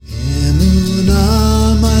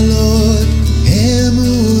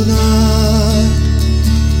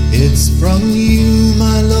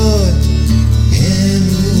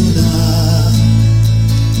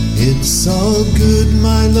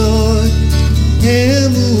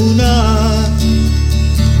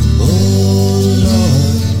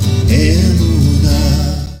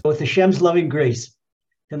Hashem's loving grace.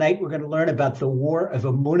 Tonight, we're going to learn about the War of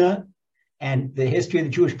Emunah and the history of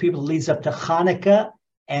the Jewish people leads up to Hanukkah,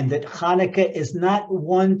 and that Hanukkah is not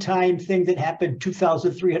one-time thing that happened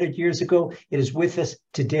 2,300 years ago. It is with us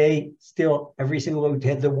today, still, every single way we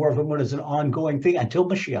had the War of Emunah is an ongoing thing until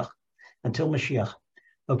Mashiach.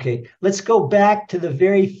 Okay, let's go back to the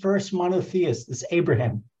very first monotheist, this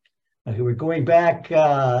Abraham. Okay, we're going back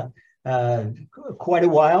quite a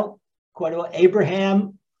while.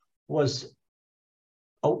 Abraham was,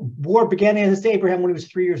 a war began against Abraham when he was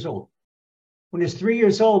 3 years old. When he was 3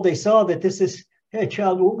 years old, they saw that this is a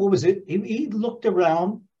child, what was it? He looked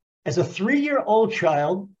around as a 3-year-old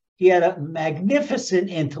child. He had a magnificent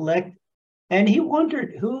intellect, and he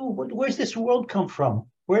wondered, where's this world come from?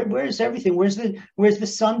 Where's everything? Where's the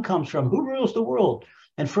sun comes from? Who rules the world?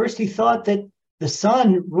 And first he thought that the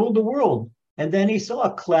sun ruled the world. And then he saw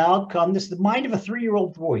a cloud come. This is the mind of a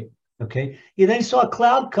 3-year-old boy. Okay. He then saw a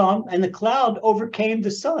cloud come, and the cloud overcame the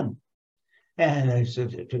sun. And I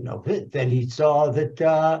said, then he saw that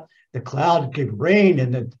the cloud could rain,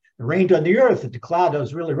 and it rained on the earth, that the cloud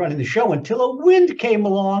was really running the show, until a wind came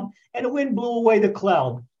along, and the wind blew away the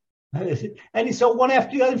cloud. And he saw one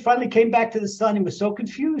after the other, finally came back to the sun. He was so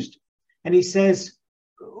confused. And he says,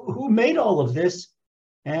 who made all of this?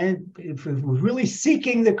 And he was really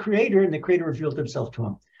seeking the Creator, and the Creator revealed himself to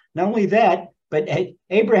him. Not only that, but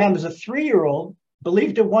Abraham, as a 3-year-old,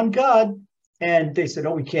 believed in one God. And they said,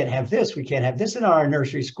 we can't have this. We can't have this in our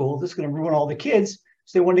nursery school. This is going to ruin all the kids.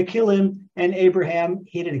 So they wanted to kill him. And Abraham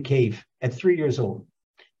hid in a cave at 3 years old.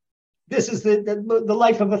 This is the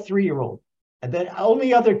life of a 3-year-old. And the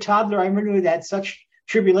only other toddler I remember that had such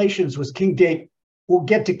tribulations was King David. We'll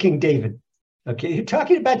get to King David. Okay, you're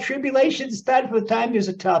talking about tribulations, started from the time he was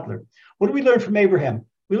a toddler. What do we learn from Abraham?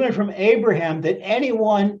 We learn from Abraham that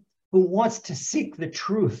anyone who wants to seek the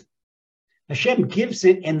truth, Hashem gives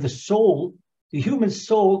it in the soul. The human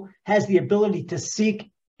soul has the ability to seek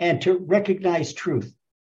and to recognize truth.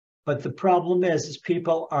 But the problem is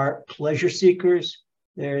people are pleasure seekers.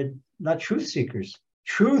 They're not truth seekers.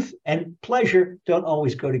 Truth and pleasure don't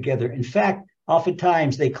always go together. In fact,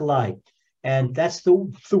 oftentimes they collide. And that's the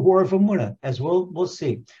War of Emunah, as we'll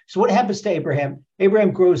see. So what happens to Abraham?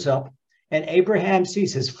 Abraham grows up, and Abraham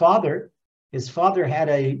sees his father. His father had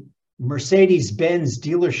a Mercedes-Benz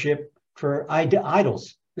dealership for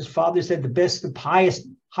idols. His father said the highest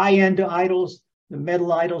high-end idols, the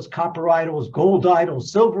metal idols, copper idols, gold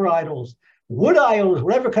idols, silver idols, wood idols,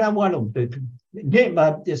 whatever kind of one.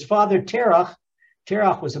 His father, Terach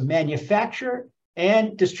was a manufacturer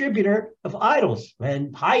and distributor of idols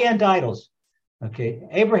and high-end idols. Okay,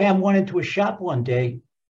 Abraham went into a shop one day,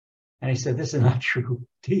 and he said, this is not true.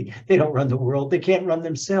 They don't run the world. They can't run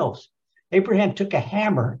themselves. Abraham took a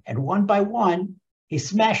hammer, and one by one, he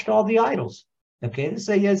smashed all the idols. Okay, this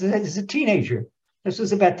is a teenager. This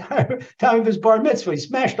was about time of his bar mitzvah. He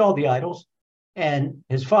smashed all the idols, and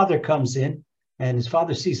his father comes in, and his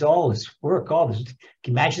father sees all his work, all this. Can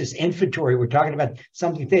you imagine this inventory? We're talking about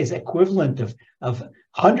something that is equivalent of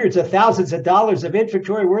hundreds of thousands of dollars of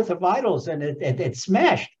inventory worth of idols, and it's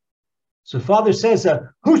smashed. So father says,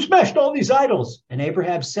 who smashed all these idols? And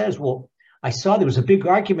Abraham says, well, I saw there was a big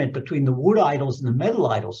argument between the wood idols and the metal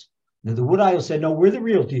idols. And the wood idols said, no, we're the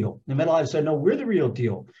real deal. The metal idols said, no, we're the real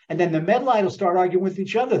deal. And then the metal idols started arguing with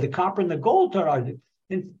each other. The copper and the gold started arguing.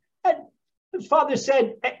 And the father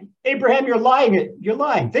said, Abraham, you're lying. You're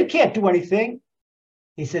lying. They can't do anything.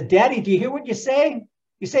 He said, Daddy, do you hear what you're saying?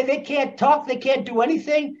 You say they can't talk, they can't do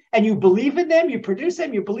anything, and you believe in them, you produce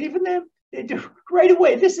them, you believe in them? They do right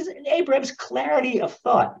away. This is Abraham's clarity of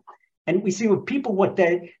thought. And we see with people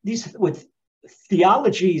with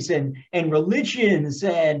theologies and religions,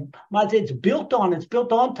 and it's built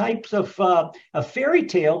on types of fairy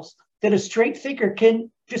tales that a straight thinker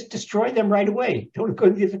can just destroy them right away. Don't go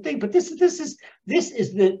to the other thing. But this is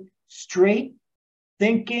the straight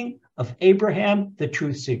thinking of Abraham, the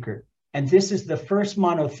truth seeker. And this is the first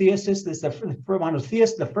monotheist. This is the first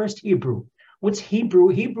monotheist, the first Hebrew. What's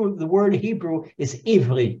Hebrew? The word Hebrew is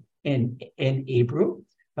Ivri in Hebrew.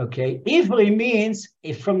 Okay, Ivri means,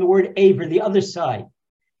 from the word Aver, the other side.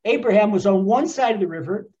 Abraham was on one side of the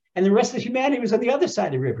river, and the rest of humanity was on the other side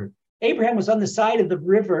of the river. Abraham was on the side of the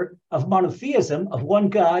river of monotheism, of one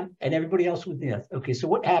God, and everybody else was the other. Okay, so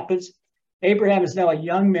what happens? Abraham is now a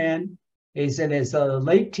young man. He's in his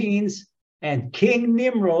late teens, and King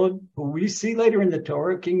Nimrod, who we see later in the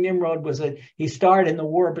Torah, King Nimrod he starred in the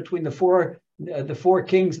war between the four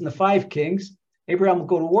kings and the 5 kings. Abraham will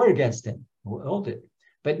go to war against him. We'll hold it.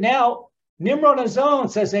 But now Nimrod on his own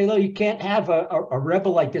says, hey, look, you can't have a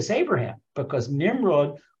rebel like this Abraham, because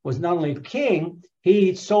Nimrod was not only king,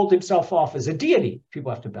 he sold himself off as a deity.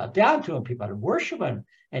 People have to bow down to him. People have to worship him.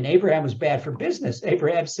 And Abraham was bad for business.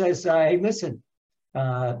 Abraham says, hey, listen,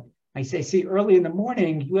 I say, see, early in the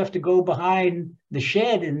morning, you have to go behind the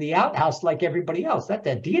shed in the outhouse like everybody else.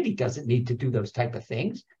 That deity doesn't need to do those type of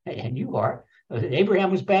things. And you are.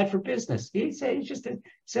 Abraham was bad for business. He said he's just a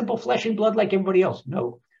simple flesh and blood like everybody else.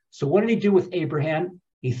 No. So what did he do with Abraham?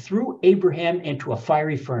 He threw Abraham into a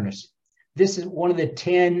fiery furnace. This is one of the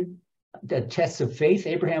 10 tests of faith.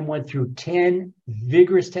 Abraham went through 10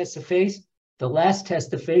 vigorous tests of faith. The last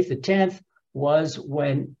test of faith, the 10th, was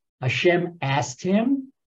when Hashem asked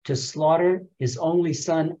him to slaughter his only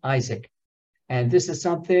son, Isaac. And this is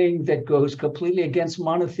something that goes completely against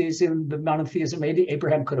monotheism. The monotheism,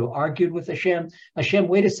 Abraham could have argued with Hashem. Hashem,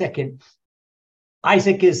 wait a second.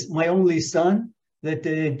 Isaac is my only son. That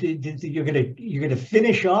you're gonna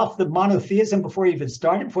finish off the monotheism before you even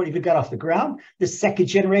started, before you even got off the ground. This second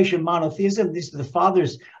generation monotheism. These are the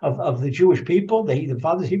fathers of the Jewish people. The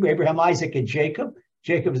fathers of Hebrew, Abraham, Isaac, and Jacob.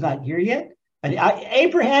 Jacob is not here yet. And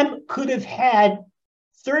Abraham could have had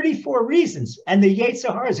 34 reasons. And the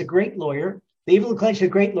Yetzer Hara is a great lawyer. The evil inclination is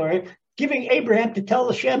a great lawyer, giving Abraham to tell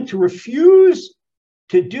Hashem to refuse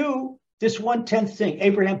to do this 1/10 thing.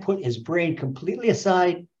 Abraham put his brain completely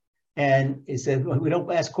aside. And he said, well, we don't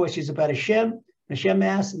ask questions about Hashem. Hashem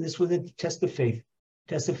asked, and this was a test of faith.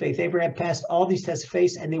 Test of faith. Abraham passed all these tests of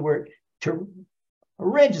faith, and they were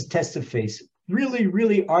horrendous tests of faith. Really,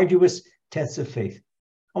 really arduous tests of faith.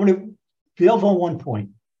 I want to delve on one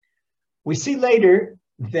point. We see later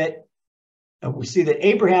that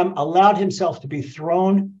Abraham allowed himself to be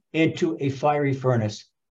thrown into a fiery furnace.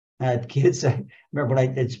 Kids, I remember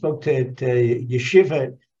when I spoke to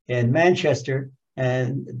Yeshiva in Manchester,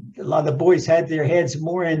 and a lot of the boys had their heads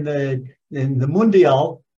more in the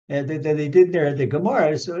Mundial than they did the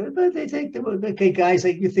Gemara. So, but they think, okay, guys,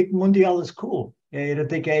 you think Mundial is cool. You don't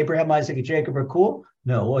think Abraham, Isaac, and Jacob are cool?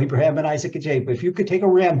 No, Abraham and Isaac and Jacob. If you could take a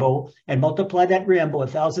rainbow and multiply that rainbow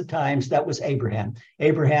 1,000 times, that was Abraham.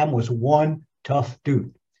 Abraham was one tough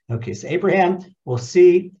dude. Okay, so Abraham, we'll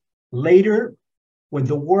see later when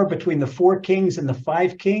the war between the 4 kings and the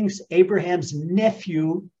 5 kings, Abraham's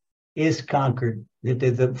nephew is conquered.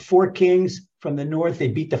 The 4 kings from the north, they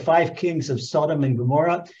beat the 5 kings of Sodom and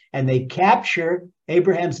Gomorrah, and they capture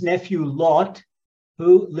Abraham's nephew Lot,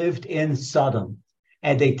 who lived in Sodom.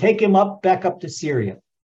 And they take him back up to Syria.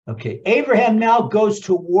 Okay, Abraham now goes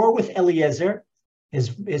to war with Eliezer,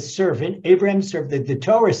 his servant. Abraham served, the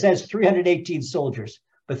Torah says 318 soldiers,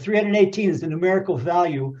 but 318 is the numerical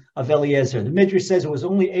value of Eliezer. The Midrash says it was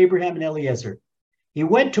only Abraham and Eliezer. He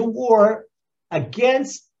went to war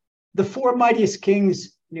against the 4 mightiest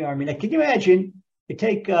kings in the army. Now, can you imagine? You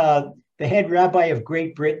take the head rabbi of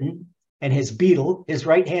Great Britain and his beadle, his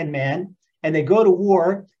right-hand man, and they go to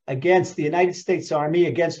war against the United States Army,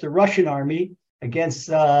 against the Russian Army, against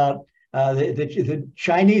the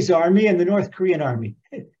Chinese Army and the North Korean Army.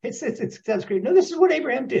 It sounds great. No, this is what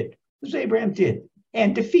Abraham did. This is what Abraham did,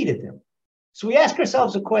 and defeated them. So we ask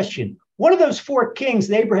ourselves a question. One of those 4 kings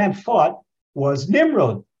that Abraham fought was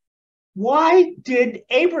Nimrod. Why did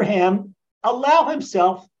Abraham allow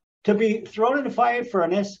himself to be thrown in a fiery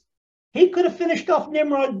furnace? He could have finished off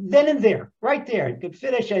Nimrod then and there, right there. He could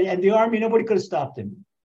finish, and the army, nobody could have stopped him.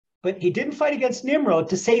 But he didn't fight against Nimrod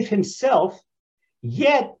to save himself.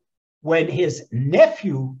 Yet, when his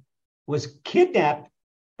nephew was kidnapped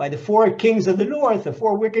by the 4 kings of the north, the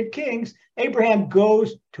 4 wicked kings, Abraham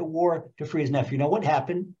goes to war to free his nephew. Now, what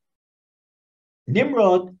happened?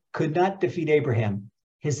 Nimrod could not defeat Abraham.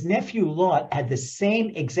 His nephew Lot had the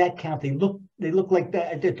same exact count. They looked like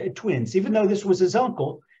the twins. Even though this was his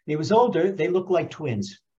uncle, he was older, they looked like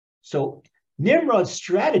twins. So Nimrod's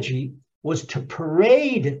strategy was to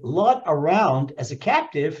parade Lot around as a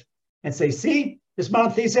captive and say, see, this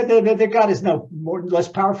monotheist said that their God is less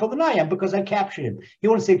powerful than I am because I captured him. He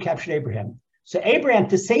wanted to say he captured Abraham. So Abraham,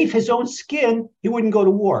 to save his own skin, he wouldn't go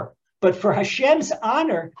to war. But for Hashem's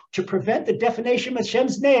honor, to prevent the defamation of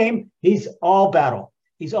Hashem's name, he's all battle.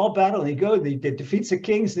 He's all battle. And he defeats the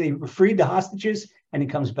kings, and he freed the hostages, and he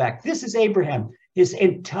comes back. This is Abraham. His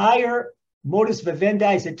entire modus vivendi,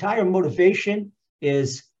 his entire motivation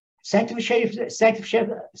is sanctification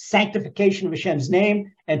of Hashem's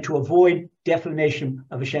name, and to avoid defamation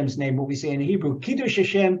of Hashem's name, what we say in Hebrew, Kiddush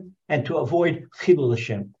Hashem, and to avoid Chilul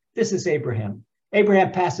Hashem. This is Abraham.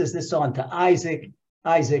 Abraham passes this on to Isaac.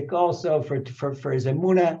 Isaac also, for his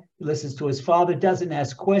emunah, he listens to his father, doesn't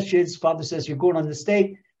ask questions. Father says, you're going on the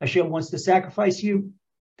stake. Hashem wants to sacrifice you.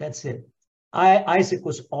 That's it. Isaac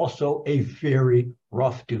was also a very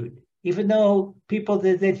rough dude. even though people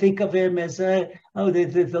they think of him as the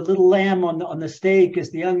little lamb on the stake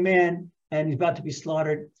is the young man and he's about to be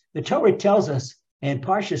slaughtered. The Torah tells us, and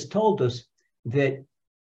Parshas told us, that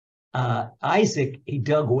Isaac, he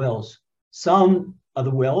dug wells. Some of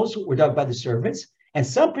the wells were dug by the servants, and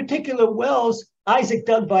some particular wells Isaac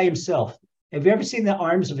dug by himself. Have you ever seen the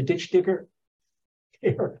arms of a ditch digger?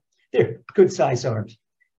 They're good size arms.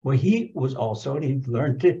 Well, he was also, and he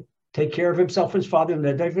learned to take care of himself and his father, and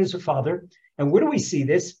led his father. And where do we see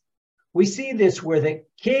this? We see this where the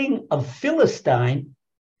king of Philistine,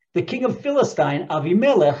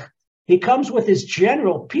 Avimelech, he comes with his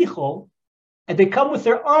general, Pichol, and they come with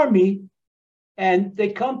their army, and they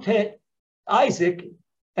come to Isaac,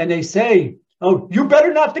 and they say, oh, you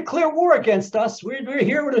better not declare war against us. We're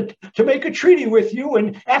here to make a treaty with you,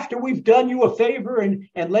 and after we've done you a favor and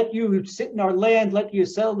let you sit in our land, let you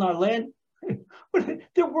settle in our land.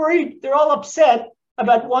 They're worried. They're all upset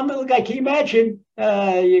about one little guy. Can you imagine?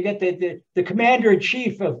 You get the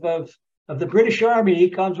commander-in-chief of the British Army. He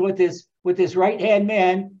comes with his right-hand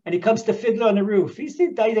man, and he comes to Fiddler on the Roof. He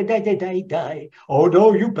said, die. Oh,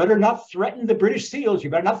 no, you better not threaten the British SEALs. You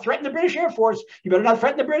better not threaten the British Air Force. You better not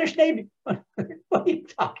threaten the British Navy. What are you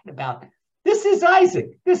talking about? This is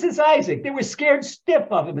Isaac. They were scared stiff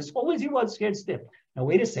of him, as old as he was, scared stiff. Now,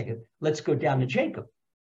 wait a second. Let's go down to Jacob.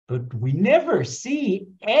 But we never see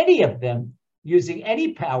any of them using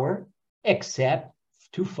any power except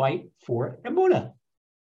to fight for Emunah.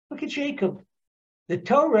 Look at Jacob. The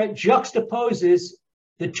Torah juxtaposes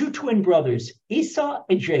the two twin brothers, Esau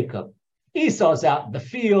and Jacob. Esau's out in the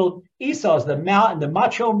field. Esau's the mountain, the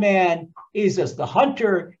macho man. Esau's the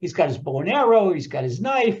hunter. He's got his bow and arrow. He's got his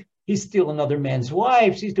knife. He's stealing other men's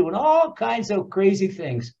wives. He's doing all kinds of crazy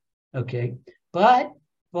things. Okay. But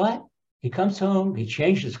he comes home, he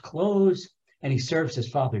changes his clothes, and he serves his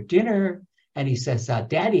father dinner. And he says,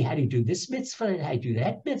 Daddy, how do you do this mitzvah? How do you do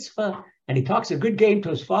that mitzvah? And he talks a good game to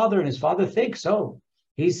his father, and his father thinks, oh,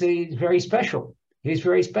 he's very special. He's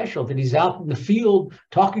very special that he's out in the field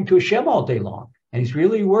talking to Hashem all day long, and he's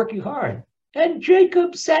really working hard. And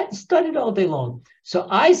Jacob sat and studied all day long. So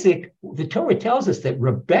Isaac, the Torah tells us that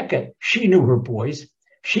Rebekah, she knew her boys.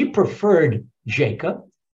 She preferred Jacob,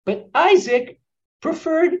 but Isaac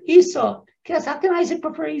preferred Esau. Guess how can Isaac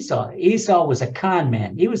prefer Esau? Esau was a con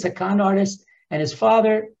man. He was a con artist, and his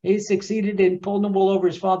father, he succeeded in pulling the wool over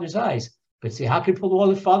his father's eyes. But see, how can he pull the wool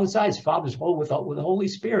over his father's eyes? His father's whole with the Holy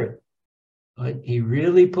Spirit. But he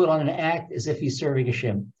really put on an act as if he's serving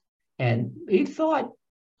Hashem. And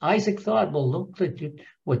Isaac thought, well, look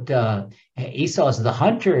what Esau's the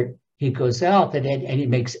hunter. He goes out and he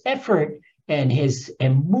makes effort. And his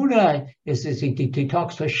emunah is he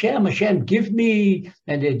talks to Hashem. Hashem, give me,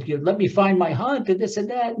 and let me find my hunt, and this and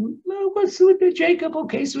that. And, well, what's with Jacob?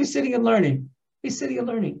 Okay, so he's sitting and learning.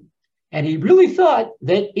 And he really thought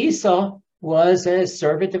that Esau was a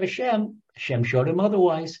servant of Hashem. Hashem showed him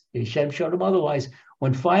otherwise.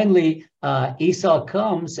 When finally Esau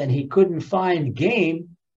comes and he couldn't find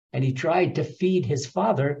game, and he tried to feed his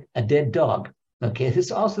father a dead dog. Okay, this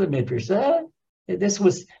is also the Midrash. This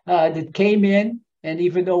was that came in, and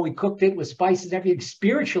even though we cooked it with spices and everything,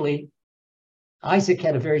 spiritually, Isaac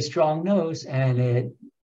had a very strong nose, and it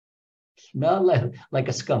smelled like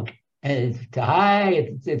a skunk. And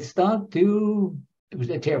it stunk too. It was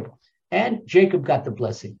terrible. And Jacob got the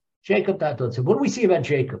blessing. What do we see about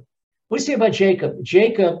Jacob?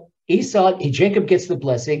 Jacob gets the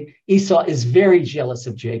blessing. Esau is very jealous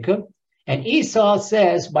of Jacob. And Esau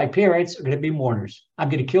says, my parents are going to be mourners. I'm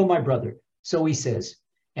going to kill my brother. So he says,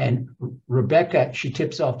 and Rebecca, she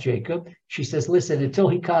tips off Jacob. She says, listen, until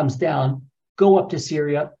he calms down, go up to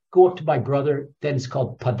Syria, go up to my brother. Then it's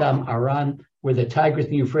called Padam Aran, where the Tigris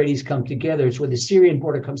and the Euphrates come together. It's where the Syrian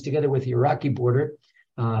border comes together with the Iraqi border,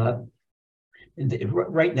 right in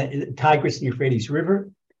the Tigris and Euphrates River.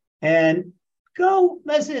 And go,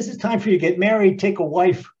 this is time for you to get married, take a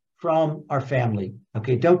wife from our family.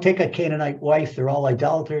 Okay, don't take a Canaanite wife. They're all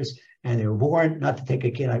idolaters. And they were warned not to take a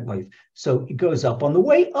Canaanite wife. So he goes up. On the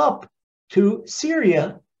way up to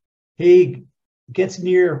Syria, he gets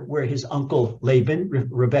near where his uncle Laban,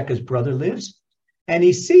 Rebekah's brother, lives. And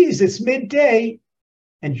he sees it's midday.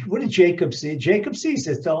 And what did Jacob see? Jacob sees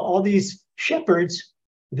that all these shepherds,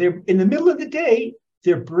 they're in the middle of the day,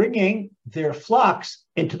 they're bringing their flocks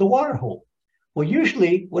into the water hole. Well,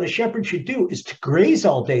 usually what a shepherd should do is to graze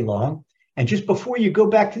all day long. And just before you go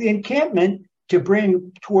back to the encampment, to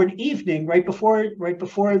bring toward evening, right before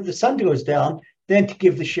the sun goes down, then to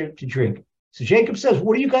give the sheep to drink. So Jacob says,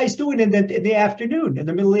 what are you guys doing in the afternoon, in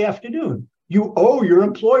the middle of the afternoon? You owe your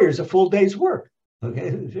employers a full day's work.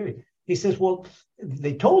 Okay, He says, well,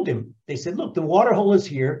 they told him, they said, look, the water hole is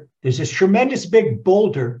here. There's this tremendous big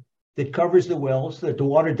boulder that covers the well so that the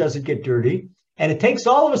water doesn't get dirty. And it takes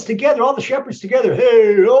all of us together, all the shepherds together,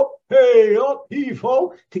 hey, up, heave,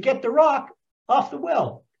 ho, to get the rock off the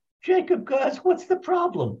well. Jacob goes, what's the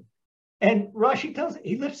problem? And Rashi tells it,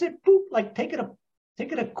 he lifts it, boop, like taking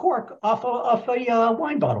a cork off a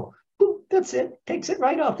wine bottle. Boop, that's it, takes it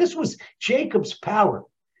right off. This was Jacob's power.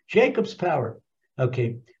 Jacob's power.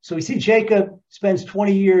 Okay, so we see Jacob spends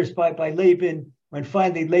 20 years by Laban, when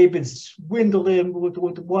finally Laban swindled him with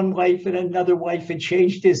one wife and another wife and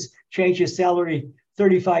changed his salary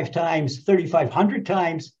 3,500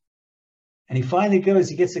 times. And he finally goes,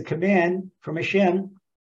 he gets a command from Hashem,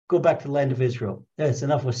 go back to the land of Israel. That's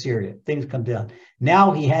enough of Syria. Things come down.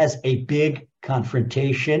 Now he has a big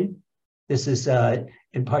confrontation. This is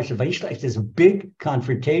in parts of Vayishlach, there's a big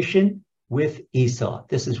confrontation with Esau.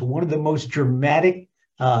 This is one of the most dramatic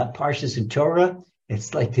parshas in Torah.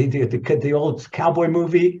 It's like the old cowboy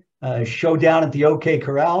movie, Showdown at the OK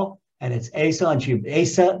Corral, and it's Esau and Jacob.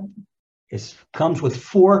 Esau comes with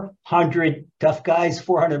 400 tough guys,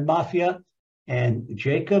 400 mafia, and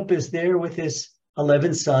Jacob is there with his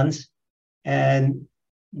 11 sons and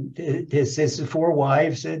his 4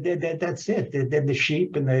 wives. That's it. Then the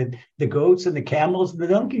sheep and the goats and the camels and the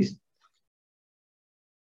donkeys.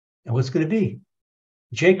 And what's going to be?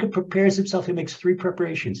 Jacob prepares himself. He makes 3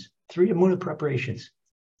 preparations, 3 emunah preparations.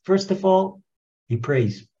 First of all, he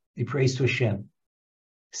prays. He prays to Hashem.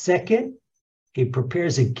 Second, he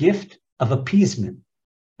prepares a gift of appeasement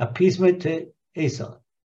to Esau.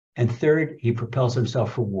 And third, he propels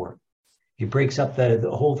himself for war. He breaks up the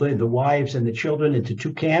whole thing, the wives and the children, into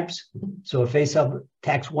 2 camps. So if Esau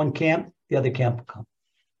attacks one camp, the other camp will come.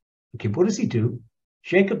 Okay, what does he do?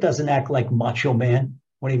 Jacob doesn't act like macho man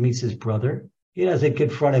when he meets his brother. He doesn't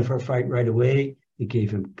confront him for a fight right away. He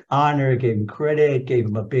gave him honor, gave him credit, gave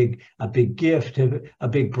him a big gift, a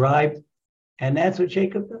big bribe. And that's what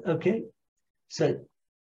Jacob, okay. So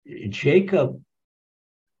Jacob,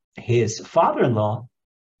 his father-in-law,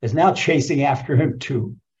 is now chasing after him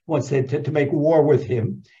too, wants to make war with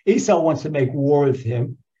him. Esau wants to make war with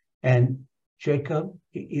him. And Jacob,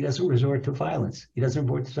 he doesn't resort to violence. He doesn't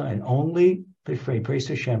resort to violence. Only praise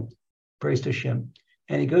to Hashem. Praise to Hashem.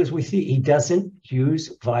 And he goes, we see he doesn't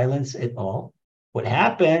use violence at all. What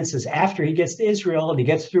happens is after he gets to Israel and he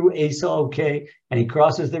gets through Esau, okay, and he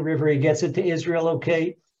crosses the river, he gets into Israel,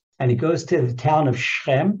 okay, and he goes to the town of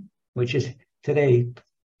Shechem, which is today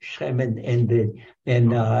Shechem in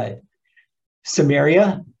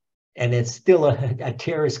Samaria, and it's still a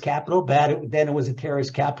terrorist capital. Then it was a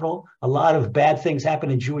terrorist capital. A lot of bad things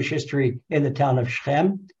happened in Jewish history in the town of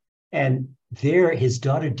Shechem, and there his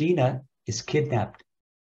daughter Dinah is kidnapped.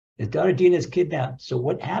 His daughter Dinah is kidnapped. So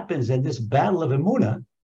what happens in this battle of Emunah,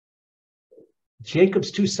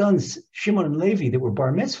 Jacob's 2 sons, Shimon and Levi, that were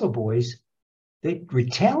bar mitzvah boys, they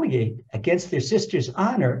retaliate against their sister's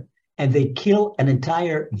honor, and they kill an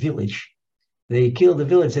entire village. They kill the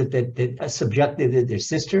village that subjected their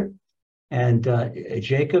sister. And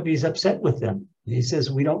Jacob, he's upset with them. He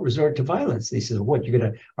says, we don't resort to violence. He says, what,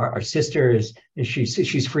 our sister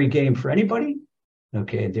she's free game for anybody?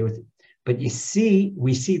 Okay, but we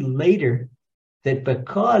see later that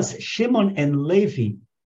because Shimon and Levi,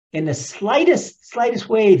 in the slightest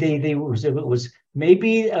way, it was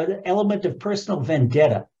maybe an element of personal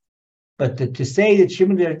vendetta. But to say that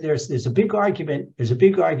Shimon, there's a big argument. There's a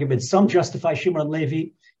big argument. Some justify Shimon and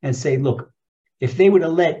Levi and say, look, if they would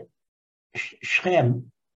have let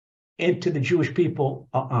Shechem into the Jewish people,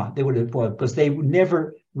 they would have, because they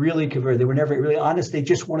never really converted. They were never really honest. They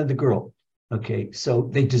just wanted the girl. Okay, so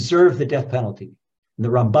they deserve the death penalty. And the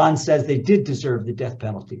Ramban says they did deserve the death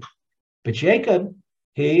penalty. But Jacob,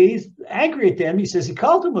 he's angry at them. He says, he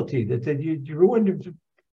called them that you ruined.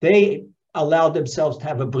 They allowed themselves to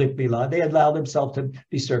have a brit milah. They allowed themselves to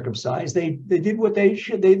be circumcised. They did what they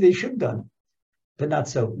should have done, but not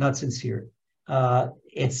sincere.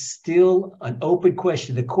 It's still an open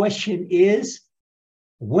question. The question is,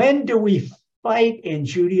 when do we fight in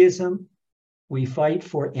Judaism? We fight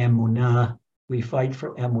for emunah. We fight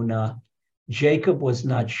for emunah. Jacob was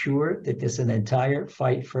not sure that there's an entire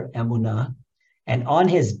fight for emunah. And on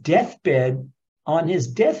his deathbed,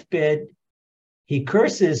 he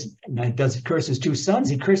curses, and doesn't curse his 2 sons,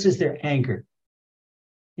 he curses their anger.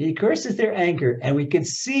 He curses their anger. And we can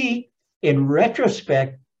see in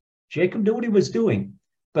retrospect, Jacob knew what he was doing,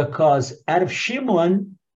 because out of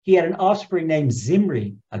Shimon, he had an offspring named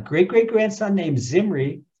Zimri, a great-great-grandson named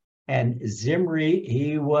Zimri. And Zimri,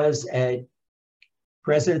 he was a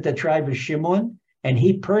president of the tribe of Shimon, and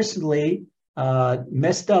he personally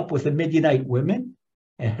messed up with the Midianite women.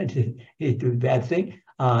 and he did a bad thing.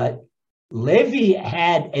 Levi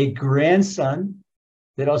had a grandson,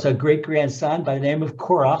 that also a great grandson by the name of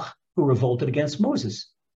Korach, who revolted against Moses.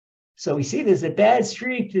 So we see there's a bad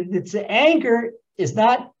streak. It's anger is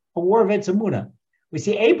not a war of etzemuna. We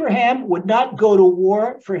see Abraham would not go to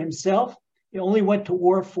war for himself. He only went to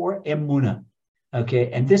war for emuna.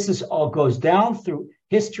 Okay, and this is all goes down through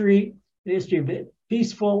history. The history of it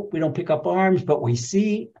peaceful. We don't pick up arms, but we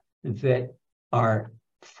see that our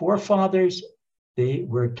forefathers, they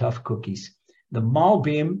were tough cookies. The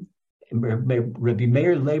Malbim, Rabbi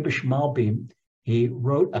Meir Leibush Malbim, he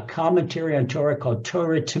wrote a commentary on Torah called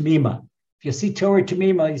Torah Tamima. If you see Torah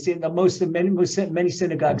Tamima, you see many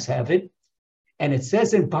synagogues have it. And it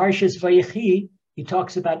says in Parshas Vayechi, he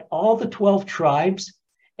talks about all the 12 tribes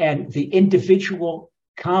and the individual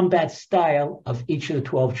combat style of each of the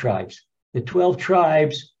 12 tribes. The 12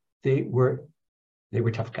 tribes, they were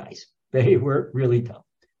tough guys. They were really tough.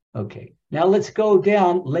 Okay, now let's go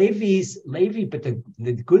down. Levi, but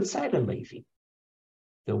the good side of Levi,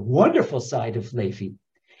 the wonderful side of Levi,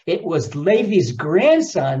 it was Levi's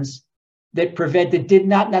grandsons that prevented,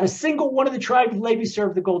 not a single one of the tribes of Levi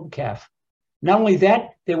served the golden calf. Not only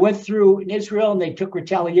that, they went through in Israel and they took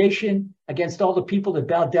retaliation against all the people that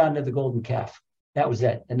bowed down to the golden calf. That was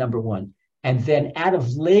it, the number one. And then out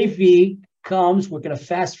of Levi comes, we're going to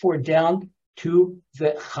fast forward down to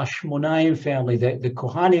the Hashmonaim family, the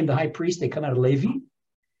Kohanim, the high priest, they come out of Levi.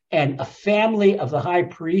 And a family of the high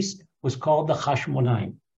priest was called the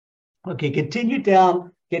Hashmonaim. Okay, continue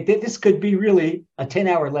down. This could be really a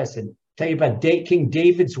 10-hour lesson. Tell you about King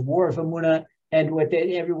David's War of Emunah and what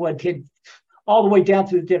everyone did all the way down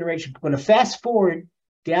through the generation. We're going to fast forward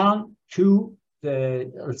down to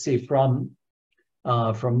the, let's see, from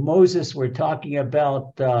Moses, we're talking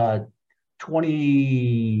about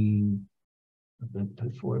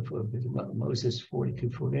Moses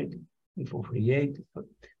 42, 48, 48.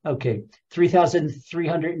 Okay,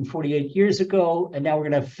 3,348 years ago, and now we're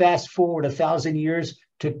going to fast forward 1,000 years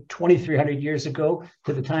to 2,300 years ago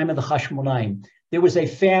to the time of the Hashmonaim. There was a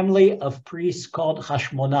family of priests called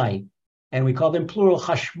Hashmonai, and we call them plural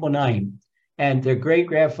Hashmonaim. And their great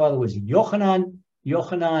grandfather was Yochanan.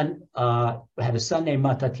 Yochanan had a son named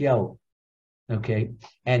Mattatyahu. Okay,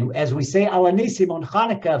 and as we say, Ala Nisim on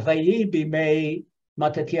Hanukkah, Vayi b'mei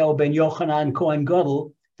Mattatyahu ben Yochanan Kohen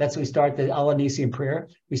Gadol. That's when we start the Ala Nisim prayer.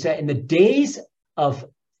 We say, in the days of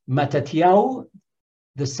Mattatyahu,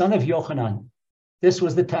 the son of Yochanan, this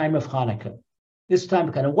was the time of Hanukkah. This time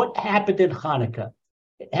of Hanukkah. What happened in Hanukkah?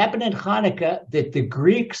 It happened in Hanukkah that the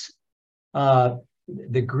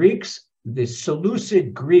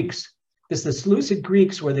Seleucid Greeks. The Seleucid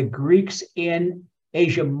Greeks were the Greeks in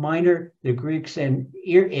Asia Minor, the Greeks in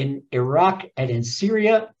Iraq and in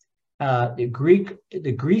Syria.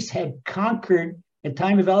 The Greece had conquered in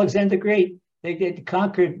time of Alexander the Great. They were going to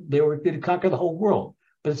conquer the whole world.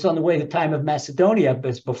 But it's on the way to the time of Macedonia, but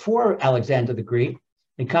it's before Alexander the Great.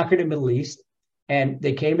 They conquered the Middle East and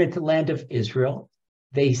they came into the land of Israel.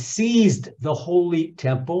 They seized the Holy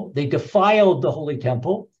Temple. They defiled the Holy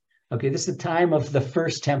Temple. Okay, this is the time of the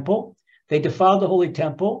first temple. They defiled the Holy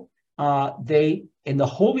Temple. In the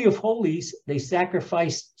Holy of Holies, they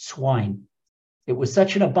sacrificed swine. It was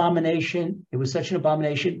such an abomination.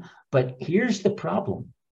 But here's the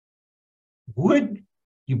problem. Would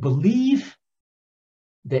you believe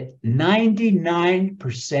that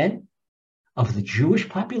 99% of the Jewish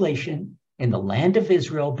population in the land of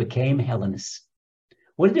Israel became Hellenists?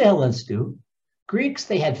 What did the Hellenists do? Greeks,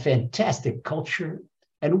 they had fantastic culture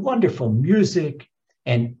and wonderful music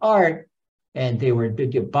and art, and they were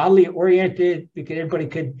bodily oriented because everybody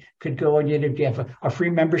could go and you have a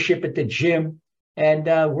free membership at the gym and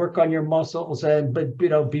work on your muscles and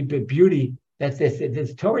be beauty. That's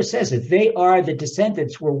the Torah says it. They are the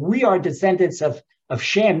descendants where we are descendants of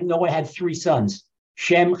Shem. Noah had 3 sons,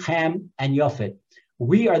 Shem, Ham, and Yafet.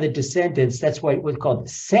 We are the descendants. That's why it was called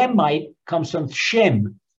Semite. Comes from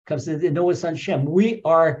Shem. Comes to Noah's son Shem. We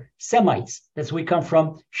are Semites. That's where we come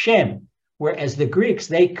from Shem. Whereas the Greeks,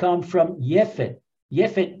 they come from Yefet.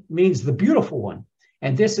 Yefet means the beautiful one.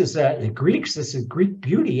 And this is the Greeks, this is Greek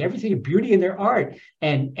beauty, everything beauty in their art.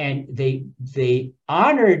 And they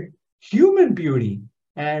honored human beauty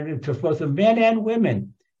and to both of men and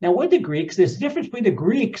women. Now, with the Greeks, there's a difference between the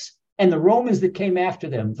Greeks and the Romans that came after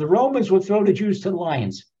them. The Romans would throw the Jews to the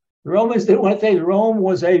lions. The Romans didn't want to say Rome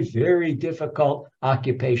was a very difficult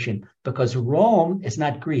occupation because Rome is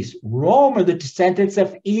not Greece. Rome are the descendants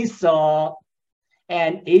of Esau.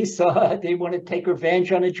 And Esau, they want to take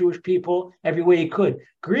revenge on the Jewish people every way he could.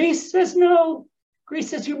 Greece says no. Greece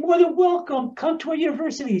says, you're more than welcome. Come to our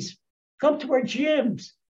universities. Come to our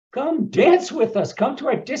gyms. Come dance with us. Come to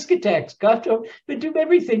our discotheques. Come to do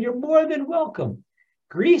everything. You're more than welcome.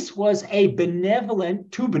 Greece was too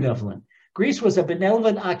benevolent. Greece was a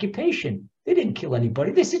benevolent occupation. They didn't kill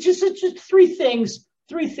anybody. They said just three things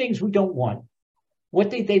we don't want.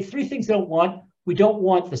 Three things they don't want. We don't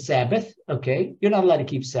want the Sabbath. Okay, you're not allowed to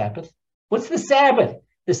keep Sabbath. What's the Sabbath?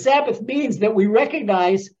 The Sabbath means that we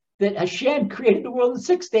recognize that Hashem created the world in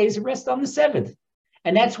 6 days and rest on the seventh.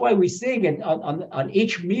 And that's why we sing on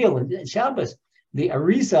each meal in Shabbos, the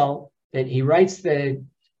Arizal, that he writes the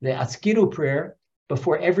Askiru prayer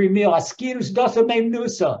before every meal. Askirus dosa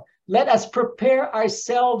memnusa. Let us prepare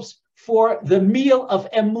ourselves for the meal of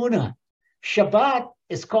Emunah. Shabbat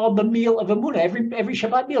is called the meal of Emunah. Every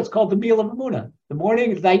Shabbat meal is called the meal of Emunah.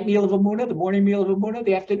 The night meal of Emunah, the morning meal of Emunah,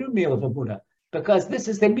 the afternoon meal of Emunah. Because this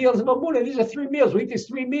is the meals of Emunah. These are 3 meals. We eat these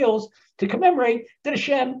 3 meals to commemorate that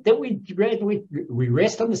Hashem, that we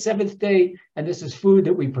rest on the 7th day, and this is food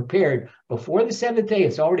that we prepared before the 7th day.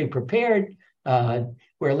 It's already prepared.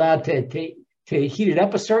 We're allowed to heat it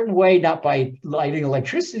up a certain way, not by lighting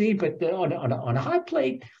electricity, but on a hot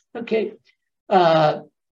plate. Okay.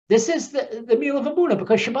 This is the meal of Emunah,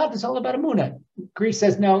 because Shabbat is all about Emunah. Greece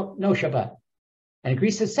says no Shabbat. And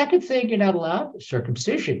Greece says, second thing you're not allowed,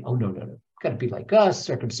 circumcision. Oh, no. Got to be like us,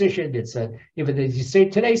 circumcision. It's even as you say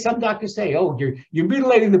today, some doctors say, oh, you're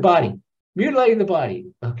mutilating the body.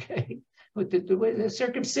 Okay. But the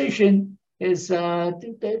circumcision is,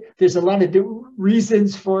 there's a lot of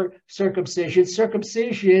reasons for circumcision.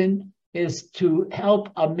 Circumcision is to help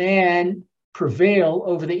a man prevail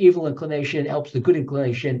over the evil inclination, helps the good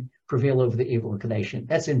inclination prevail over the evil inclination.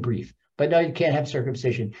 That's in brief. But no, you can't have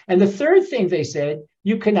circumcision. And the third thing they said,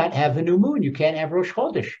 you cannot have the new moon. You can't have Rosh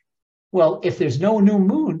Chodesh. Well, if there's no new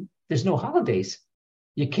moon, there's no holidays.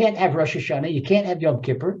 You can't have Rosh Hashanah. You can't have Yom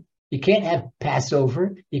Kippur. You can't have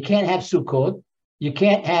Passover. You can't have Sukkot. You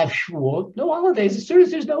can't have Shavuot. No holidays. As soon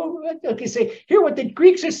as there's no, okay, say, hear what the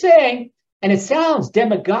Greeks are saying. And it sounds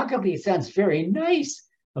demagogically, it sounds very nice.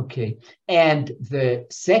 Okay. And the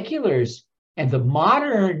seculars and the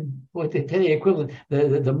modern, what they tell the equivalent,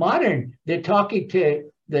 the modern, they're talking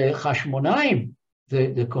to the Hashmonaim,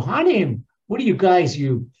 the Kohanim. What are you guys,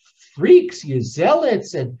 you freaks, you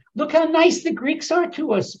zealots, and look how nice the Greeks are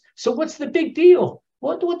to us. So what's the big deal?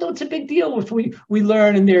 What's a big deal if we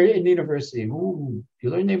learn in the university? Ooh, you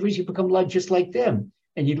learn in the university, you become just like them.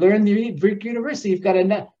 And you learn the Greek university, you've got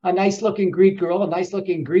a nice looking Greek girl, a nice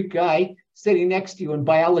looking Greek guy sitting next to you in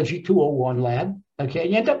biology 201 lab. Okay,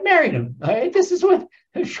 and you end up marrying him. All right, this is what,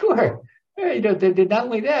 sure. Not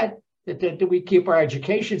only that we keep our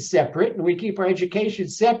education separate, and we keep our education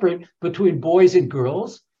separate between boys and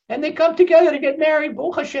girls. And they come together to get married,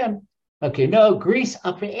 Baruch Hashem. Okay, no, Greece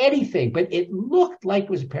up for anything, but it looked like it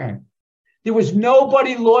was apparent. There was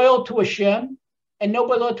nobody loyal to Hashem and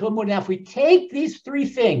nobody loyal to Emunah. Now, if we take these 3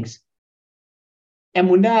 things,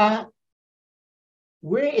 Emunah,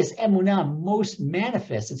 where is Emunah most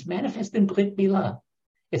manifest? It's manifest in Brit Milah.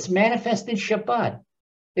 It's manifest in Shabbat.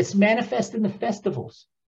 It's manifest in the festivals.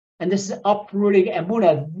 And this is uprooting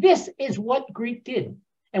Emunah. This is what Greek did.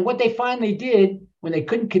 And what they finally did, when they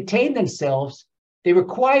couldn't contain themselves, they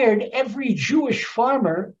required every Jewish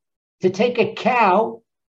farmer to take a cow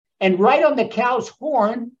and write on the cow's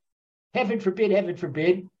horn, heaven forbid,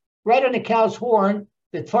 write on the cow's horn,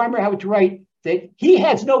 the farmer had to write that he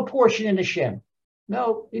has no portion in Hashem.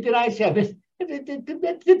 No, he denies Hashem.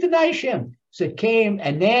 It denies Hashem. So it came,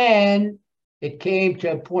 and then it came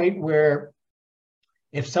to a point where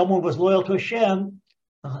if someone was loyal to Hashem,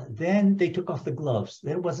 then they took off the gloves.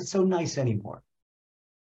 Then it wasn't so nice anymore.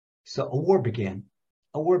 So a war began.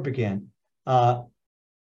 How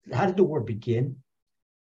did the war begin?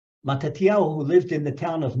 Mattatyahu, who lived in the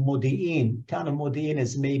town of Modi'in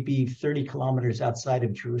is maybe 30 kilometers outside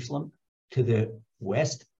of Jerusalem to the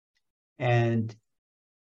west, and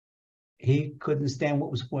he couldn't stand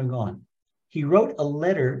what was going on. He wrote a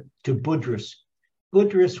letter to Budrus.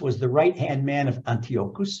 Budrus was the right-hand man of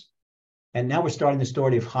Antiochus. And now we're starting the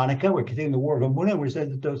story of Hanukkah. We're continuing the war of Emunah. We're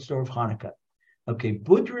starting the story of Hanukkah. Okay,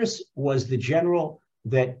 Budrus was the general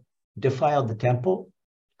that defiled the temple,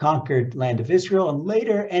 conquered land of Israel, and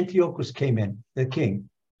later Antiochus came in, the king.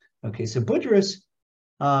 Okay, so Budrus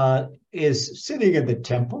is sitting in the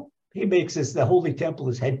temple. He makes the holy temple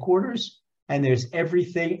his headquarters, and there's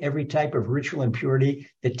everything, every type of ritual impurity.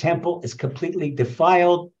 The temple is completely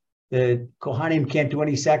defiled. The Kohanim can't do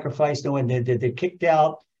any sacrifice. No one, they're kicked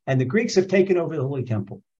out. And the Greeks have taken over the Holy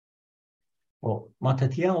Temple. Well,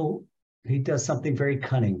 Mattatyahu, he does something very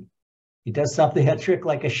cunning. He does something, a trick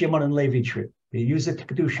like a Shimon and Levi trick. They use it to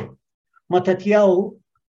Kedusha. Mattatyahu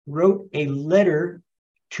wrote a letter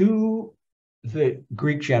to the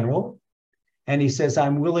Greek general, and he says,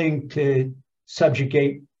 I'm willing to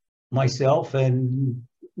subjugate myself and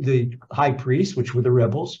the high priest, which were the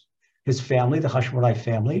rebels, his family, the Hashmonai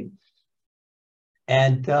family.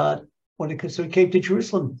 And so he came to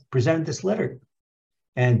Jerusalem, presented this letter.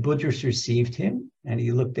 And Budrus received him, and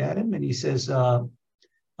he looked at him, and he says,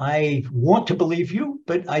 I want to believe you,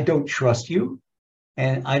 but I don't trust you,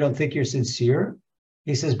 and I don't think you're sincere.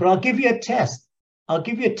 He says, but I'll give you a test. I'll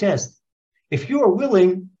give you a test. If you are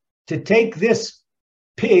willing to take this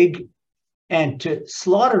pig and to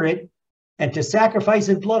slaughter it and to sacrifice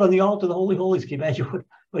its blood on the altar of the Holy Holies, can you imagine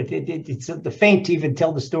it's the faint to even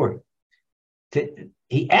tell the story.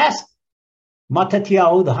 He asked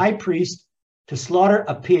Mattatyahu, the high priest, to slaughter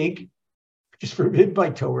a pig, which is forbidden by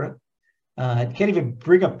Torah. You can't even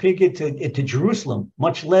bring a pig into Jerusalem,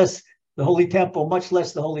 much less the Holy Temple, much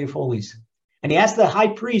less the Holy of Holies. And he asked the high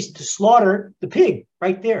priest to slaughter the pig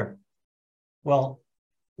right there. Well,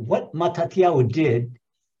 what Mattatyahu did,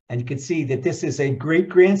 and you can see that this is a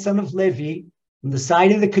great-grandson of Levi, on the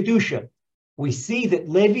side of the Kedusha, we see that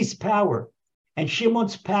Levi's power and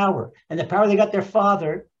Shimon's power and the power they got their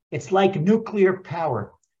father, it's like nuclear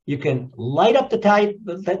power. You can light up light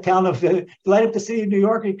up the city of New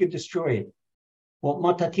York, and you can destroy it. Well,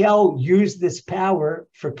 Mattatyahu used this power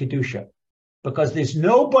for Kedusha, because there's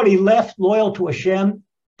nobody left loyal to Hashem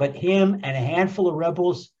but him and a handful of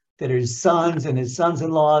rebels that are his sons and his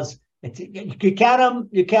sons-in-laws. You count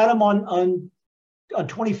them on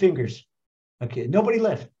 20 fingers. Okay, nobody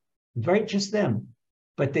left, right? Just them.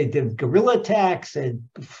 But they did guerrilla attacks, and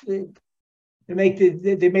they made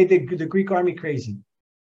the Greek army crazy.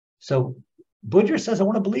 So Budrus says, I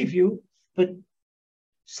want to believe you, but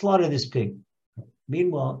slaughter this pig.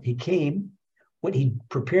 Meanwhile, he came, what he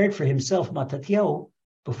prepared for himself, Mattatyahu,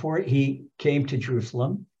 before he came to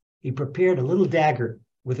Jerusalem, he prepared a little dagger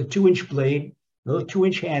with a 2-inch blade, a little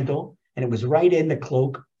 2-inch handle, and it was right in the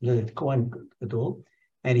cloak, the Kohen Gadol.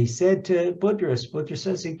 And he said to Budrus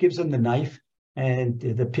says, he gives him the knife, and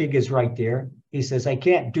the pig is right there. He says, I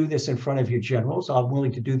can't do this in front of your generals. I'm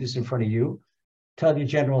willing to do this in front of you. Tell your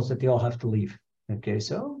generals that they all have to leave. Okay,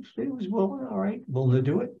 so he was willing, all right, willing to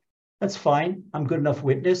do it. That's fine. I'm good enough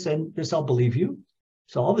witness, and this I'll believe you.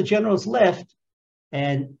 So all the generals left,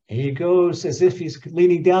 and he goes as if he's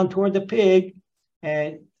leaning down toward the pig,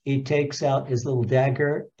 and he takes out his little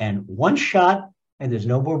dagger, and one shot, and there's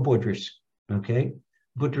no more Budrus. Okay,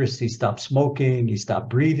 Budrus, he stopped smoking, he stopped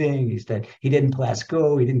breathing, he didn't pass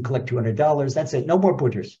go, he didn't collect $200. That's it. No more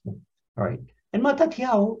Budrus. All right, and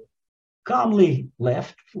Mattatyahu calmly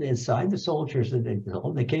left inside. The soldiers,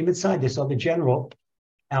 they came inside. They saw the general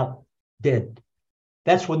out dead.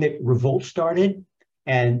 That's when the revolt started,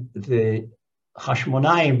 and the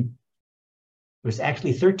Hashmonaim, was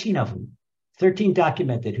actually 13 of them, 13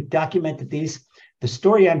 documented. Who documented these? The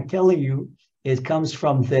story I'm telling you comes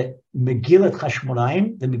from the Megillah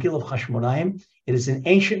Hashmonaim, the Megillah of Hashmonaim. It is an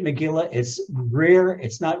ancient Megillah. It's rare.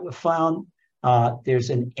 It's not found.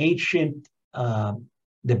 There's an ancient.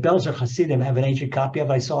 The Belzer Hasidim have an ancient copy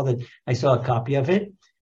of it. I saw a copy of it.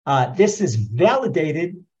 This is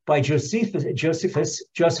validated by Josephus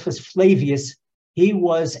Flavius. He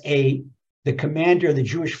was the commander of the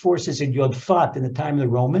Jewish forces in Yodfat in the time of the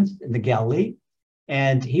Romans in the Galilee.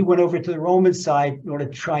 And he went over to the Roman side in order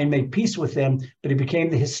to try and make peace with them, but he became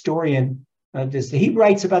the historian of this. He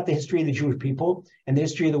writes about the history of the Jewish people and the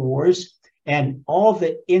history of the wars. And all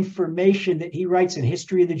the information that he writes in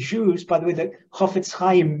History of the Jews, by the way, the Chafetz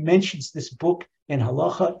Chaim mentions this book in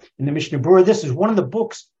Halacha, in the Mishnah Berurah. This is one of the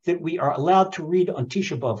books that we are allowed to read on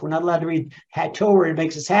Tisha B'Av. We're not allowed to read Torah. It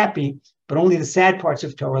makes us happy, but only the sad parts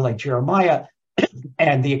of Torah, like Jeremiah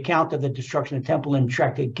and the account of the destruction of the temple in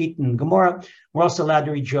Tractate Gittin and Gemara. We're also allowed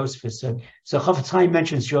to read Josephus. So Chafetz Chaim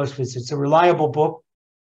mentions Josephus. It's a reliable book,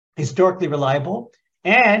 historically reliable,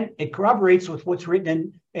 and it corroborates with what's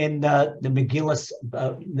written in the Megillah,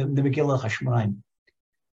 the Megillah Hashmonaim.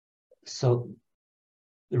 So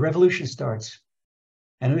the revolution starts.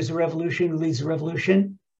 And who's the revolution? Who leads the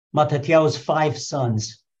revolution? Mattatyahu's 5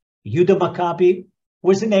 sons. Yudah Maccabi.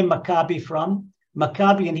 Where's the name Maccabi from?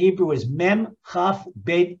 Maccabi in Hebrew is Mem Chaf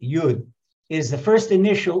Bet Yud. It is the first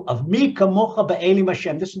initial of Mi Kamocha Ba'elim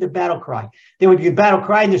Hashem. This is the battle cry. They would give battle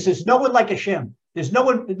cry, and there says, no one like Hashem. There's no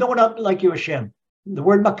one up like you, Hashem. The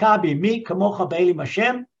word Maccabi, Mi Kamocha Ba'elim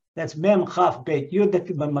Hashem, that's Mem Chaf Bet Yud,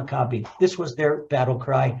 that's Maccabi. This was their battle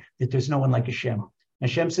cry, that there's no one like Hashem.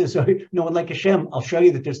 Hashem says, no one like Hashem, I'll show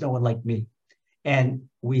you that there's no one like me. And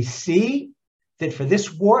we see that for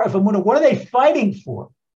this war of Amunah, what are they fighting for?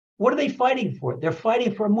 What are they fighting for? They're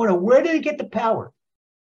fighting for Amunah. Where did they get the power?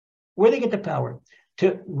 Where did they get the power?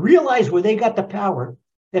 To realize where they got the power,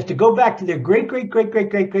 They have to go back to their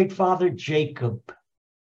great father, Jacob.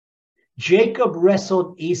 Jacob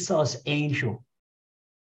wrestled Esau's angel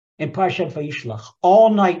in Parshat Vayishlach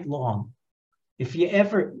all night long. If you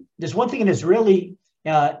ever, there's one thing in Israeli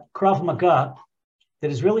Krav Maga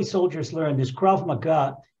that Israeli soldiers learn. There's Krav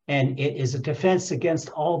Maga, and it is a defense against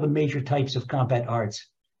all the major types of combat arts.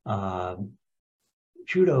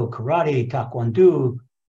 Judo, karate, taekwondo,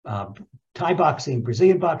 Thai boxing,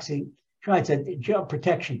 Brazilian boxing, it's a job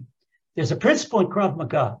protection. There's a principle in Krav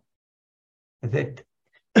Maga that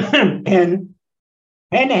in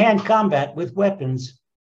hand-to-hand combat with weapons,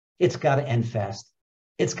 it's got to end fast.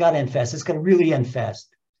 It's got to end fast. It's got to really end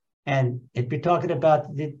fast. And it'd be talking about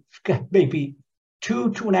maybe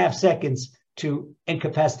 2.5 seconds to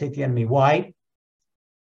incapacitate the enemy. Why?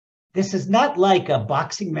 This is not like a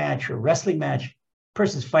boxing match or wrestling match.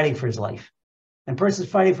 Person's fighting for his life. And person's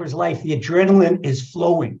fighting for his life, the adrenaline is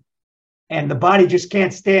flowing. And the body just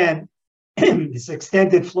can't stand this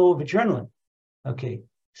extended flow of adrenaline. Okay.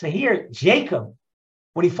 So here, Jacob,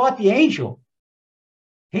 when he fought the angel,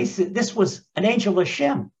 he said this was an angel of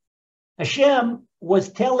Hashem. Hashem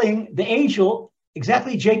was telling the angel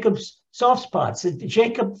exactly Jacob's soft spots.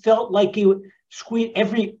 Jacob felt like he would squeeze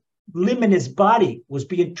every limb in his body was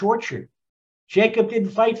being tortured. Jacob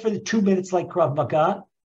didn't fight for the 2 minutes like Krav Maga.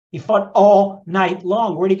 He fought all night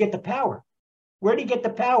long. Where did he get the power? Where did he get the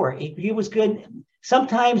power? He was good.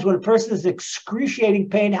 Sometimes when a person is in excruciating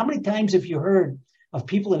pain, how many times have you heard of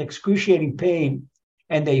people in excruciating pain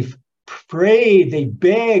and they've prayed, they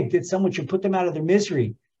begged that someone should put them out of their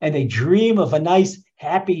misery, and they dream of a nice,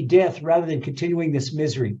 happy death rather than continuing this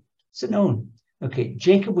misery? It's known. Okay,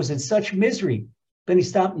 Jacob was in such misery. Then he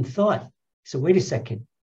stopped and thought. He said, wait a second.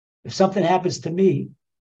 If something happens to me,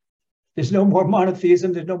 there's no more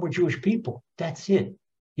monotheism, there's no more Jewish people. That's it.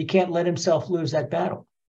 He can't let himself lose that battle.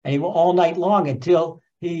 And he went all night long until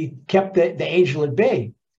he kept the angel at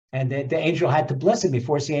bay. And the angel had to bless him. He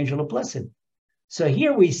forced the angel to bless him. So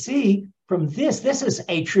here we see from this is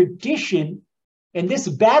a tradition in this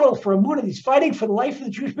battle for Amunah. He's fighting for the life of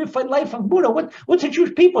the Jewish people, for the life of Amunah. What's the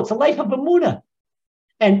Jewish people? It's the life of Amunah.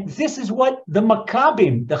 And this is what the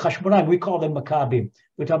Maccabim, the Hashmonaim, we call them Maccabim.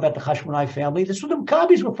 We're talking about the Hashmonai family. This is what the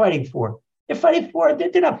Maccabees were fighting for. They're fighting for,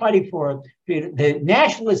 they're not fighting for, the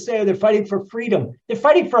nationalists say they're fighting for freedom. They're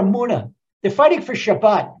fighting for Amunah. They're fighting for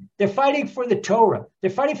Shabbat. They're fighting for the Torah.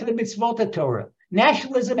 They're fighting for the mitzvot of Torah.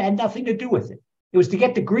 Nationalism had nothing to do with it. It was to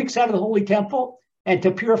get the Greeks out of the Holy Temple and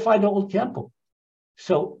to purify the Holy Temple.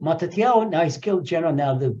 So Mattityahu, now he's killed general.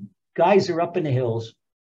 Now the guys are up in the hills.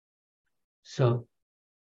 So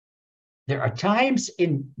there are times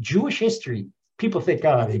in Jewish history, people think,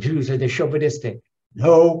 oh, the Jews are the chauvinistic.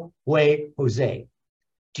 No way, Jose.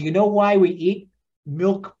 Do you know why we eat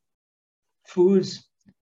milk foods,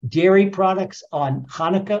 dairy products on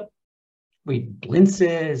Hanukkah? We eat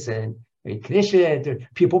blintzes and we eat knishet.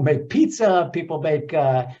 People make pizza. People make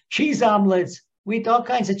cheese omelets. We eat all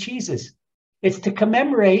kinds of cheeses. It's to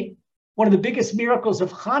commemorate one of the biggest miracles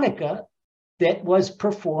of Hanukkah that was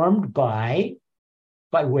performed by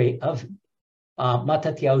way of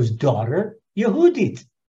Mattityahu's daughter, Yehudit.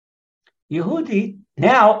 Yehudit,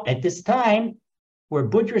 now at this time, where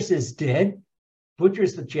Budrus is dead,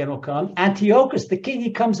 Budrus the general comes, Antiochus the king,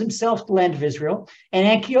 he comes himself to the land of Israel, and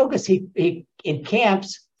Antiochus, he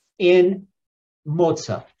encamps in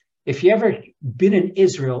Moza. If you ever been in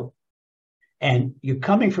Israel and you're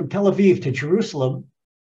coming from Tel Aviv to Jerusalem,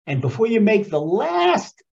 and before you make the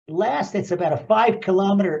last, it's about a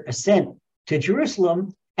 5-kilometer ascent to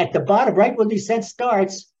Jerusalem, at the bottom, right when the ascent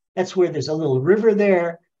starts, that's where there's a little river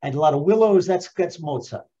there and a lot of willows. That's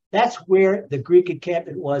Moza. That's where the Greek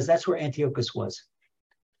encampment was. That's where Antiochus was.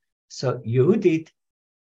 So Yehudit,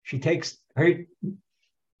 she takes her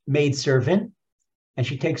maidservant and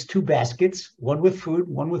she takes 2 baskets, one with food,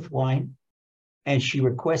 one with wine, and she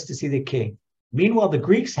requests to see the king. Meanwhile, the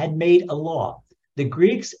Greeks had made a law. The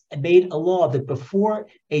Greeks made a law that before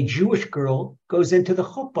a Jewish girl goes into the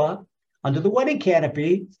chuppah, under the wedding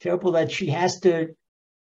canopy, it's terrible that she has to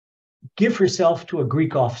give herself to a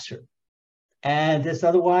Greek officer. And this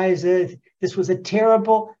otherwise, this was a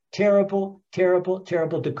terrible, terrible, terrible,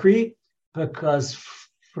 terrible decree, because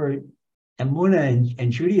for Emunah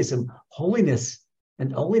and Judaism, holiness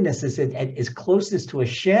is closest to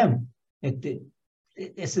Hashem.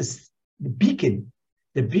 This is the beacon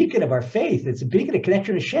of our faith. It's a beacon of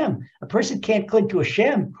connection to Hashem. A person can't cling to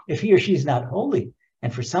Hashem if he or she is not holy.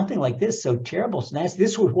 And for something like this, so terrible, so nasty,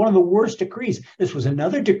 this was one of the worst decrees. This was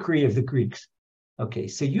another decree of the Greeks. Okay,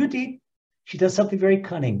 so Yehudit, she does something very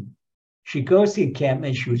cunning. She goes to the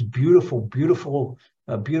encampment. She was beautiful, beautiful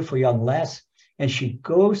young lass. And she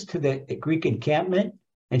goes to the Greek encampment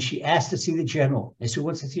and she asked to see the general. I said,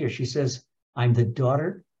 what's this here? She says, I'm the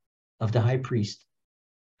daughter of the high priest.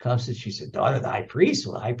 Comes and she said, daughter of the high priest?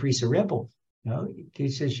 Well, the high priest is a rebel. He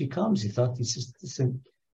says she comes. He thought this is listen.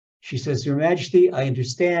 She says, Your Majesty, I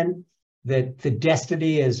understand that the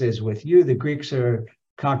destiny is with you. The Greeks are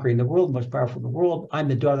conquering the world, most powerful in the world. I'm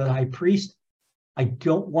the daughter of the high priest. I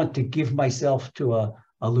don't want to give myself to a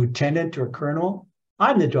lieutenant or a colonel.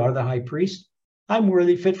 I'm the daughter of the high priest. I'm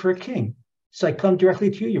worthy, fit for a king. So I come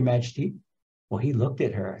directly to you, Your Majesty. Well, he looked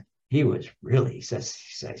at her. He was really, he says,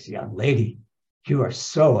 young lady, you are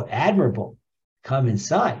so admirable. Come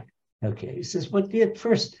inside. Okay. He says, but at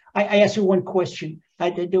first, I asked her one question. I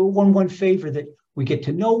did do one favor, that we get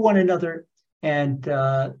to know one another, and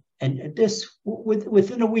this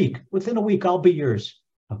within a week, I'll be yours.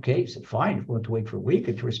 Okay. He said, fine. If we want to wait for a week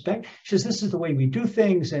and to respect. She says, this is the way we do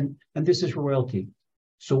things, and this is royalty.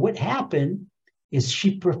 So what happened is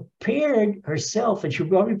she prepared herself, and she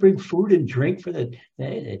would already bring food and drink for the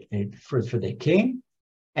king,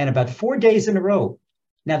 and about 4 days in a row.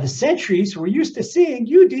 Now the sentries were used to seeing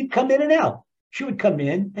Yehudit come in and out. She would come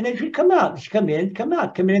in and then she'd come out. She'd come in, come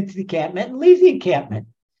out, come into the encampment and leave the encampment.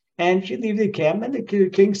 And she'd leave the encampment. The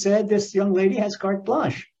king said, this young lady has carte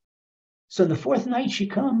blanche. So the fourth night she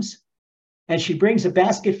comes and she brings a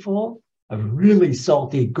basket full of really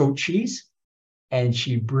salty goat cheese. And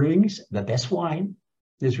she brings the best wine.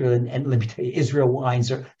 Israel, and let me tell you, Israel wines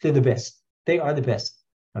they're the best. They are the best.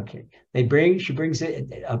 Okay. She brings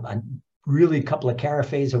a really couple of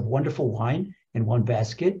carafes of wonderful wine in one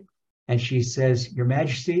basket. And she says, Your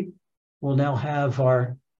Majesty, we'll now have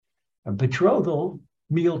our betrothal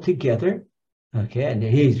meal together. Okay. And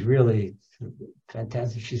he's really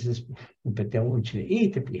fantastic. She says, but then I want you to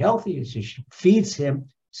eat, to be healthy. So she feeds him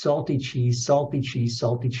salty cheese, salty cheese,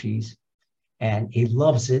 salty cheese. And he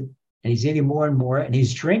loves it. And he's eating more and more. And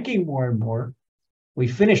he's drinking more and more. We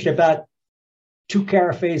finished about 2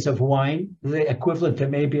 carafes of wine, the equivalent to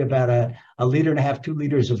maybe about a liter and a half, 2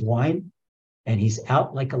 liters of wine. And he's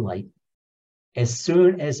out like a light. As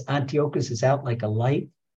soon as Antiochus is out like a light,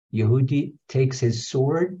 Yehudi takes his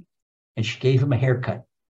sword, and she gave him a haircut.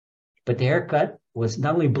 But the haircut was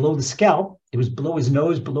not only below the scalp, it was below his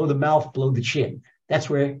nose, below the mouth, below the chin. That's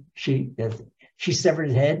where she severed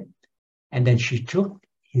his head. And then she took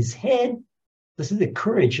his head. Listen to the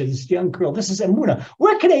courage of this young girl. This is Emunah.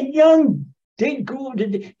 Where can a young girl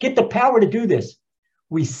get the power to do this?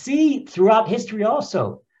 We see throughout history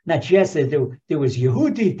also, not just that there was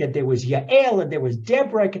Yehudi, that there was Yael, and there was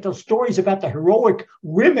Deborah. I could tell stories about the heroic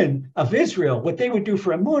women of Israel, what they would do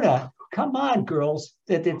for Emunah. Come on, girls.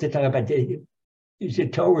 They talk about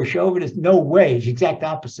Torah chauvinist. No way. It's the exact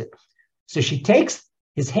opposite. So she takes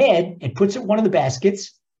his head and puts it in one of the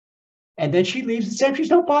baskets. And then she leaves. The sentries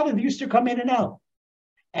don't bother. They used to come in and out.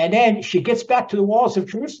 And then she gets back to the walls of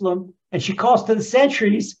Jerusalem, and she calls to the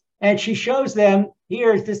sentries, and she shows them,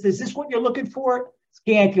 here, is this what you're looking for?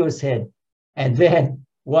 Antiochus' head. And then,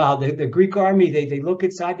 wow, the Greek army, they look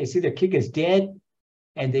inside, they see their king is dead,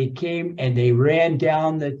 and they came and they ran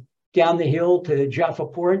down the hill to Jaffa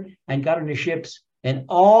port and got on the ships. And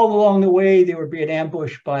all along the way, they were being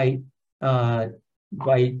ambushed by the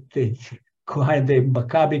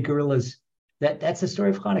Maccabi guerrillas. That's the story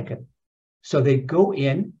of Hanukkah. So they go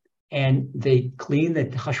in and they clean the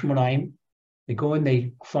Hashmonaim. They go in,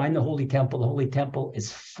 they find the Holy Temple. The Holy Temple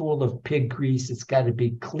is full of pig grease. It's got to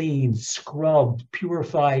be cleaned, scrubbed,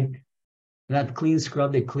 purified. Not clean,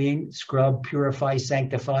 scrub. They clean, scrub, purify,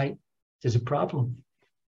 sanctify. There's a problem.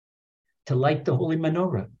 To light the holy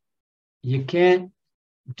menorah, you can't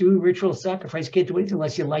do ritual sacrifice. You can't do anything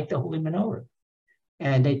unless you light the holy menorah.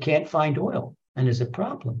 And they can't find oil. And there's a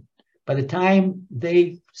problem. By the time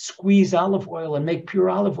they squeeze olive oil and make pure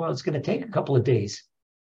olive oil, it's going to take a couple of days.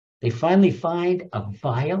 They finally find a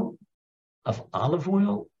vial of olive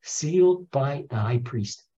oil sealed by the high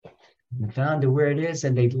priest. And they found where it is,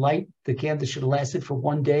 and they light the candle. Should have lasted for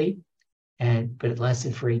 1 day, but it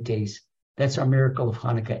lasted for 8 days. That's our miracle of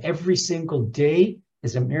Hanukkah. Every single day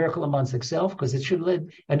is a miracle amongst itself, because it should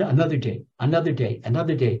live another day, another day,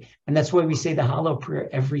 another day. And that's why we say the Hallel prayer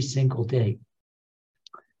every single day.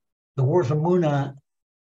 The war of Emunah,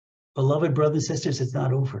 beloved brothers and sisters, it's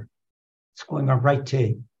not over. It's going on right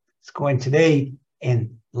today. It's going today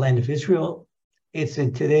in the land of Israel. It's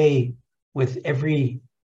in today with every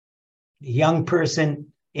young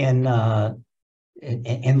person in London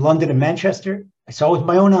and Manchester. I saw it with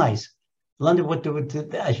my own eyes. London, what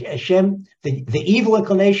Hashem, the evil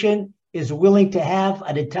inclination is willing to have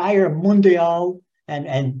an entire mundial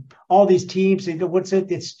and all these teams. What's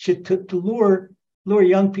it? It's to lure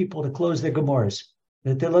young people to close their Gemaras.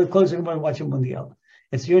 To close their Gemara and watch a mundial.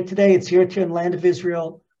 It's here today. It's here to the land of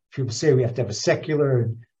Israel. People say we have to have a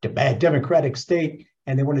secular, democratic state,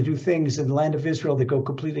 and they want to do things in the land of Israel that go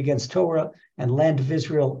completely against Torah. And land of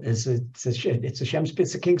Israel it's a Shem's,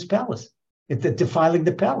 it's a king's palace. It's defiling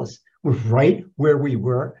the palace. We're right where we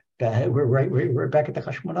were. We're back at the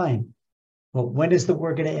Hashmonaim. Well, when is the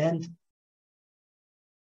war going to end?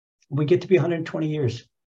 We get to be 120 years.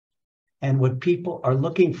 And what people are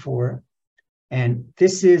looking for, and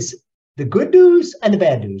this is the good news and the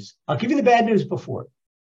bad news. I'll give you the bad news before.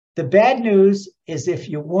 The bad news is if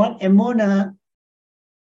you want emunah,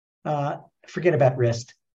 forget about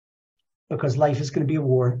rest, because life is going to be a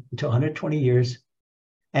war until 120 years.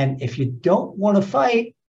 And if you don't want to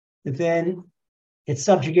fight, then it's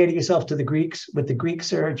subjugating yourself to the Greeks, but the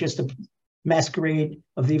Greeks are just a masquerade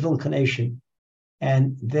of the evil inclination.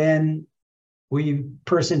 And then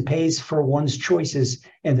person pays for one's choices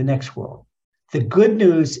in the next world. The good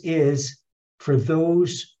news is for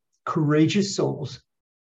those courageous souls,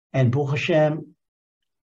 and Baruch Hashem,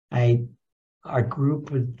 our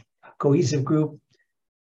group, a cohesive group,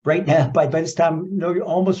 right now, by this time,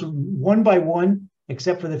 almost one by one,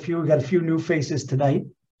 except for we got a few new faces tonight,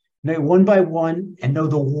 one by one, and know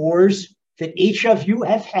the wars that each of you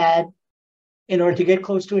have had in order to get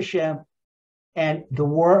close to Hashem. And the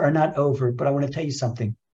war are not over, but I want to tell you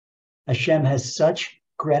something. Hashem has such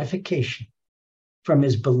gratification from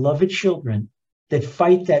his beloved children that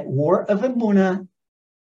fight that war of emunah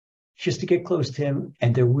just to get close to him,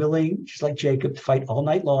 and they're willing, just like Jacob, to fight all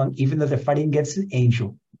night long, even though they're fighting against an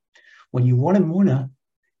angel. When you want emunah,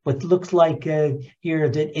 what looks like here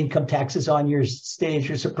that income taxes on your stage,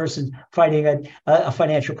 there's a person fighting a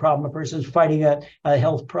financial problem, a person's fighting a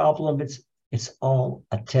health problem. It's all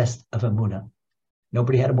a test of emunah.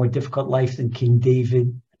 Nobody had a more difficult life than King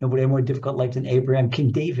David. Nobody had a more difficult life than Abraham.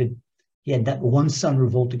 King David, he had not one son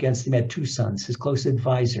revolt against him. He had two sons, his close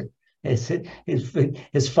advisor.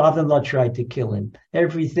 His father-in-law tried to kill him.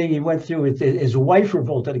 Everything he went through, his wife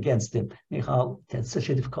revolted against him. Michal had such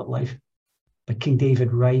a difficult life. But King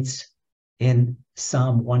David writes in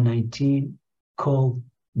Psalm 119, Kol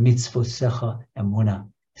mitzvosecha emunah.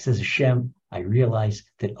 He says, Hashem, I realize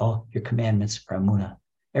that all your commandments are emunah.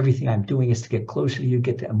 Everything I'm doing is to get closer to you,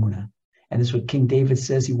 get to emunah. And this is what King David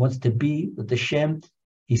says. He wants to be with Hashem.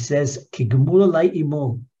 He says, Ki gemula lai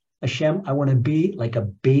imo. Hashem, I want to be like a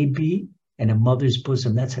baby in a mother's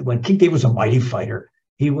bosom. That's when King David was a mighty fighter.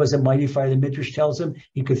 He was a mighty fighter. The Midrash tells him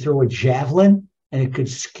he could throw a javelin and it could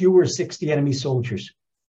skewer 60 enemy soldiers.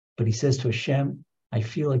 But he says to Hashem, I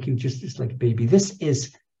feel like you just like a baby. This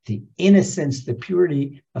is the innocence, the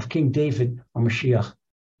purity of King David or Mashiach.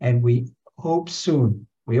 And we hope soon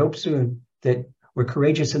that we're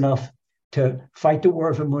courageous enough to fight the war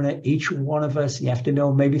of emunah, each one of us. You have to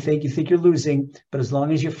know, maybe you think you're losing, but as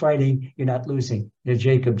long as you're fighting, you're not losing.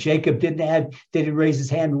 Jacob didn't raise his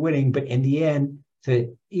hand winning, but in the end,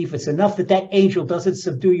 if it's enough that angel doesn't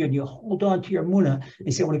subdue you and you hold on to your emunah and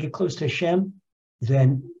you say, I want to get close to Hashem,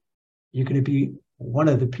 then you're going to be one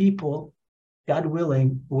of the people, God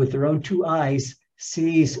willing, who with their own two eyes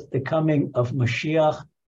sees the coming of Mashiach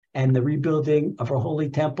and the rebuilding of our holy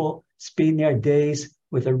temple, spending our days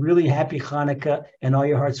with a really happy Hanukkah and all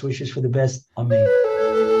your heart's wishes for the best. Amen.